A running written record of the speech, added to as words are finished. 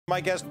My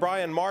guest,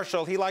 Brian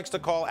Marshall, he likes to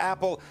call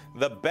Apple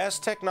the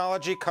best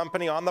technology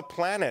company on the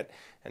planet.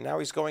 And now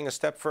he's going a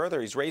step further.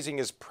 He's raising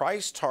his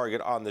price target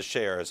on the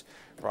shares.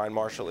 Brian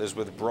Marshall is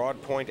with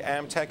Broadpoint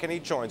AmTech, and he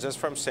joins us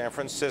from San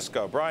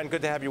Francisco. Brian,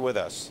 good to have you with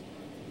us.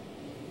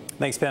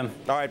 Thanks, Pimm.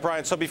 All right,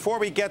 Brian, so before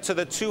we get to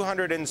the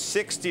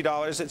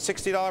 $260, is it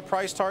 $60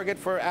 price target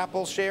for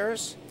Apple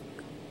shares?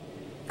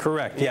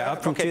 Correct. Yeah,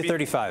 up from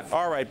 $235.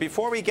 All right.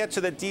 Before we get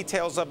to the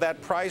details of that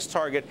price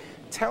target,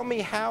 tell me,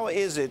 how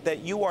is it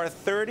that you are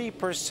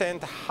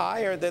 30%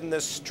 higher than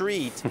the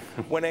street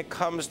when it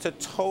comes to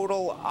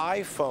total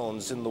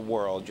iPhones in the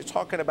world? You're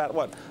talking about,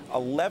 what,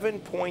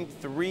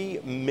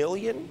 11.3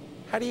 million?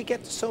 How do you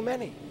get to so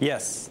many?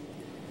 Yes.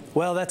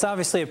 Well, that's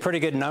obviously a pretty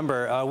good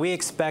number. We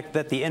expect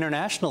that the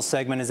international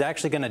segment is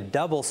actually going to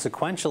double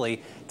sequentially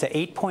to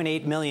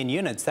 8.8 million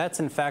units. That's,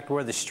 in fact,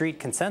 where the street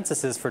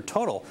consensus is for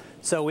total.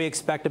 So we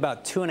expect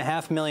about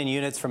 2.5 million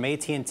units from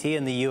AT&T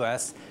in the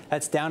U.S.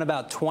 That's down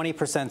about 20%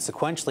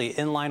 sequentially,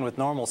 in line with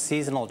normal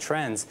seasonal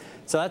trends.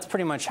 So that's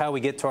pretty much how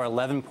we get to our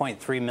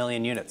 11.3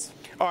 million units.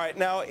 All right.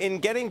 Now, in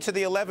getting to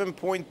the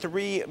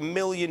 11.3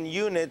 million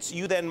units,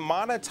 you then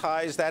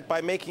monetize that by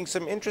making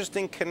some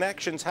interesting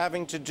connections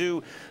having to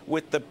do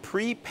with the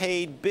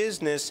prepaid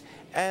business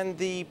and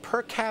the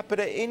per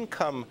capita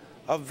income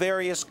of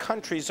various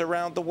countries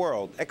around the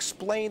world.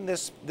 Explain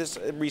this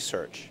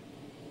research.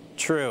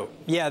 True.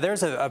 Yeah,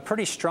 there's a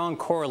pretty strong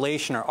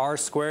correlation, or R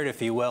squared,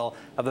 if you will,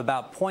 of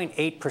about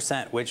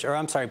 0.8%,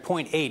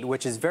 .8,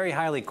 which is very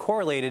highly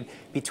correlated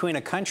between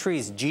a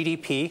country's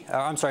GDP,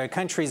 a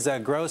country's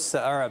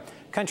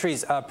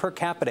country's per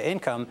capita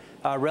income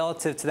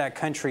relative to that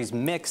country's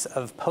mix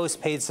of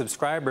postpaid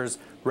subscribers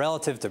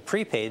relative to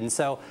prepaid. And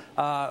so,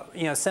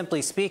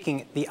 simply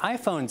speaking, the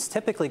iPhone's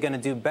typically going to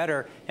do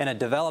better in a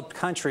developed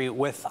country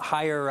with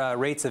higher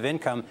rates of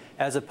income,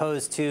 as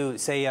opposed to,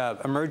 say,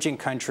 emerging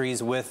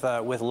countries with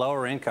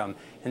lower income.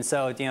 And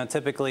so,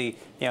 typically,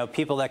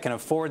 people that can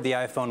afford the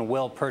iPhone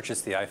will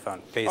purchase the iPhone,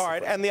 basically. All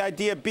right, and the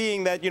idea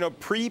being that,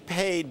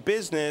 prepaid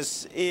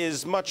business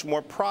is much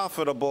more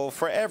profitable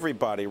for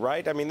everybody,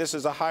 right? I mean, this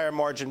is a higher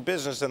margin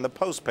business than the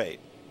postpaid.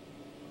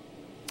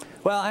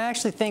 Well, I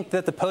actually think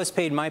that the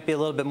postpaid might be a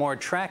little bit more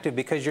attractive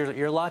because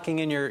you're locking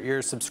in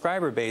your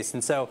subscriber base.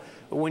 And so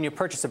when you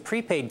purchase a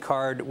prepaid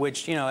card,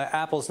 which,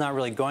 Apple's not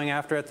really going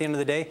after at the end of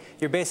the day,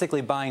 you're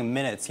basically buying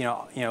minutes.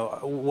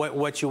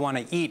 What you want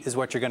to eat is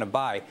what you're going to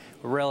buy,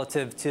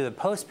 relative to the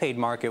postpaid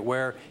market,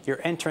 where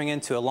you're entering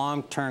into a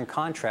long-term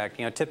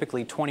contract,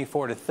 typically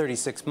 24 to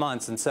 36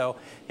 months. And so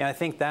I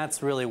think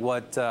that's really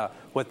what the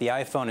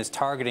iPhone is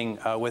targeting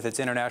with its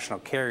international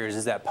carriers,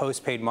 is that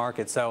postpaid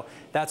market. So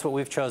that's what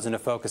we've chosen to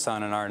focus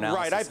on in our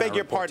analysis. Right. I beg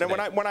your pardon.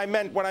 When I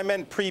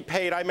meant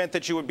prepaid, I meant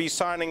that you would be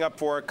signing up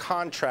for a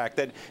contract,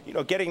 that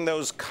getting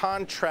those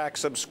contract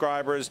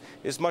subscribers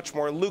is much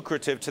more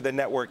lucrative to the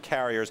network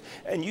carriers.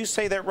 And you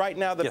say that right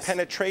now the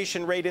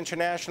penetration rate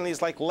internationally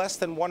is like less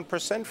than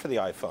 1% for the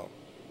iPhone.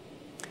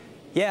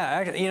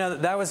 Yeah,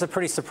 that was a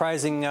pretty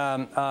surprising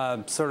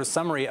sort of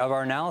summary of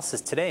our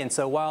analysis today. And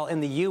so while in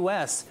the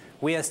U.S.,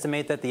 we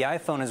estimate that the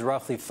iPhone is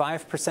roughly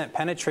 5%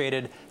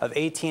 penetrated of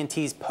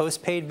AT&T's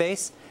postpaid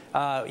base,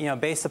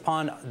 based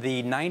upon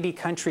the 90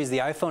 countries the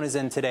iPhone is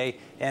in today,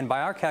 and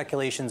by our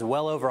calculations,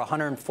 well over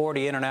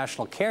 140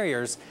 international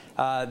carriers,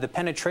 the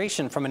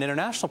penetration from an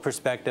international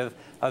perspective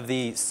of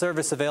the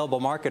service available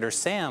market, or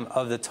SAM,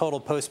 of the total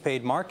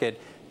postpaid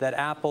market that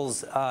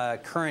Apple's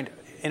current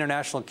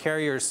international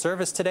carriers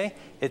service today,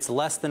 it's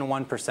less than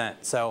 1%.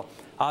 So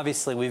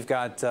obviously,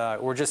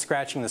 we're just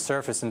scratching the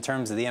surface in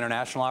terms of the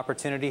international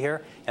opportunity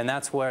here, and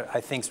that's what I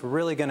think is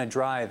really going to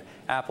drive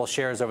Apple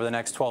shares over the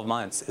next 12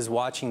 months, is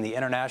watching the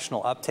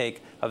international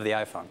uptake of the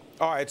iPhone.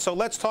 All right, so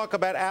let's talk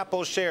about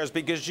Apple shares,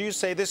 because you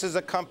say this is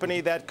a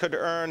company that could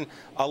earn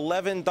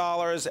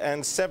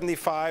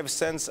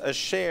 $11.75 a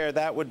share.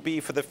 That would be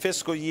for the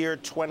fiscal year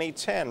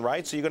 2010,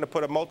 right? So you're going to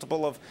put a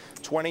multiple of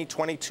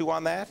 2022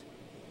 on that?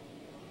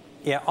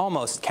 Yeah,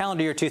 almost.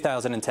 Calendar year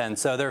 2010.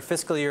 So their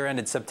fiscal year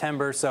ended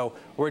September, so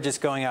we're just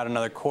going out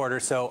another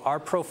quarter. So our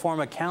pro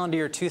forma calendar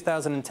year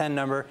 2010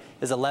 number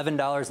is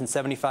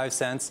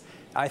 $11.75.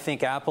 I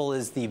think Apple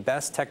is the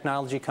best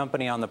technology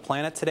company on the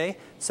planet today,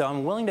 so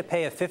I'm willing to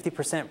pay a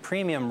 50%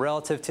 premium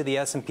relative to the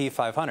S&P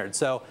 500.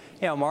 So,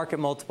 market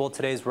multiple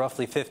today is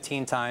roughly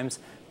 15 times.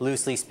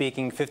 Loosely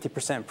speaking,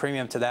 50%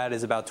 premium to that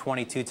is about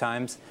 22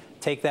 times.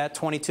 Take that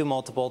 22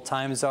 multiple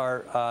times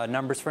our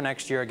numbers for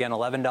next year, again,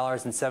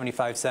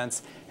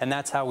 $11.75, and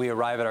that's how we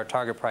arrive at our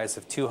target price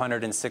of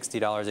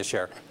 $260 a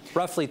share.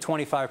 Roughly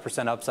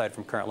 25% upside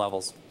from current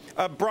levels.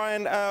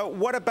 Brian,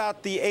 what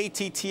about the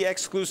AT&T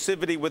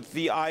exclusivity with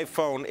the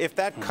iPhone? If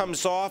that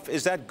comes off,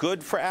 is that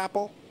good for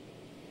Apple?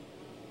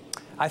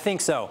 I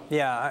think so.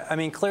 Yeah, I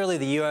mean, clearly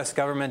the U.S.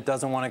 government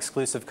doesn't want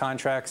exclusive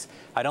contracts.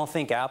 I don't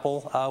think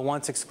Apple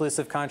wants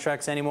exclusive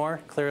contracts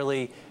anymore.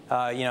 Clearly,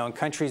 in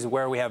countries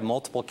where we have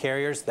multiple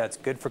carriers, that's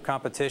good for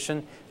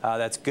competition.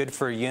 That's good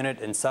for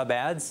unit and sub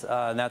ads,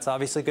 and that's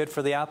obviously good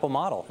for the Apple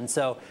model. And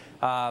so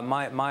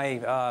My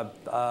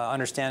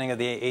understanding of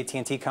the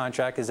AT&T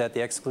contract is that the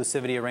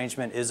exclusivity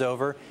arrangement is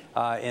over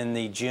in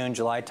the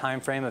June-July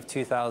timeframe of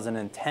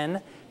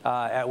 2010,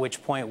 at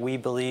which point we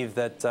believe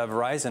that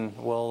Verizon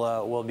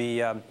will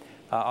be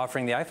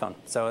offering the iPhone.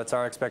 So it's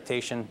our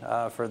expectation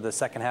for the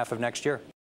second half of next year.